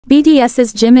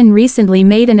BTS's Jimin recently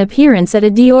made an appearance at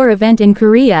a Dior event in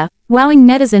Korea, wowing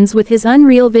netizens with his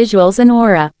unreal visuals and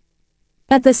aura.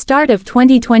 At the start of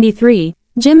 2023,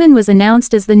 Jimin was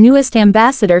announced as the newest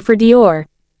ambassador for Dior.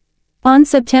 On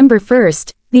September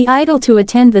 1st, the idol to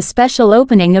attend the special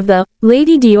opening of the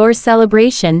Lady Dior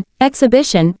Celebration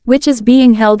exhibition, which is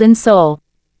being held in Seoul.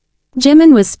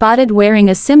 Jimin was spotted wearing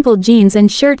a simple jeans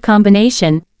and shirt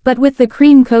combination, but with the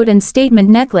cream coat and statement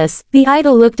necklace, the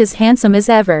idol looked as handsome as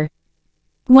ever.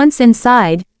 Once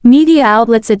inside, media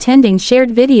outlets attending shared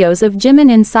videos of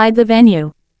Jimin inside the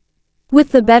venue.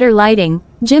 With the better lighting,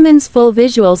 Jimin's full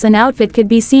visuals and outfit could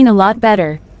be seen a lot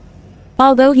better.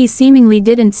 Although he seemingly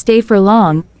didn't stay for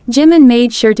long, Jimin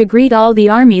made sure to greet all the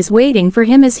armies waiting for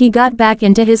him as he got back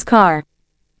into his car.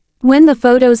 When the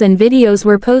photos and videos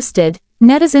were posted,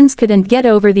 netizens couldn't get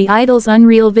over the idol's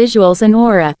unreal visuals and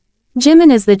aura.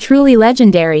 Jimin is the truly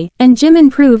legendary, and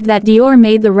Jimin proved that Dior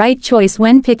made the right choice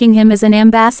when picking him as an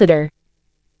ambassador.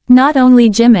 Not only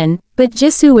Jimin, but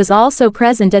Jisoo was also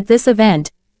present at this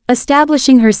event,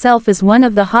 establishing herself as one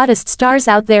of the hottest stars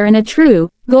out there and a true,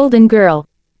 golden girl.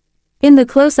 In the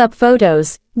close-up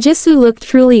photos, Jisoo looked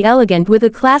truly elegant with a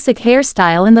classic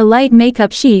hairstyle and the light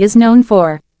makeup she is known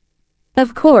for.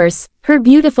 Of course, her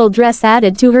beautiful dress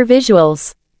added to her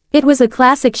visuals. It was a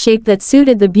classic shape that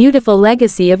suited the beautiful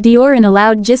legacy of Dior and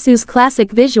allowed Jisoo's classic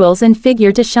visuals and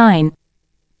figure to shine.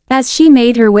 As she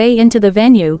made her way into the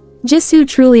venue, Jisoo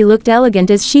truly looked elegant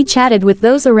as she chatted with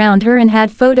those around her and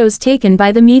had photos taken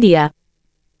by the media.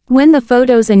 When the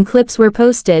photos and clips were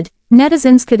posted,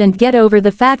 netizens couldn't get over the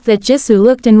fact that Jisoo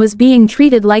looked and was being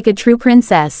treated like a true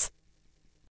princess.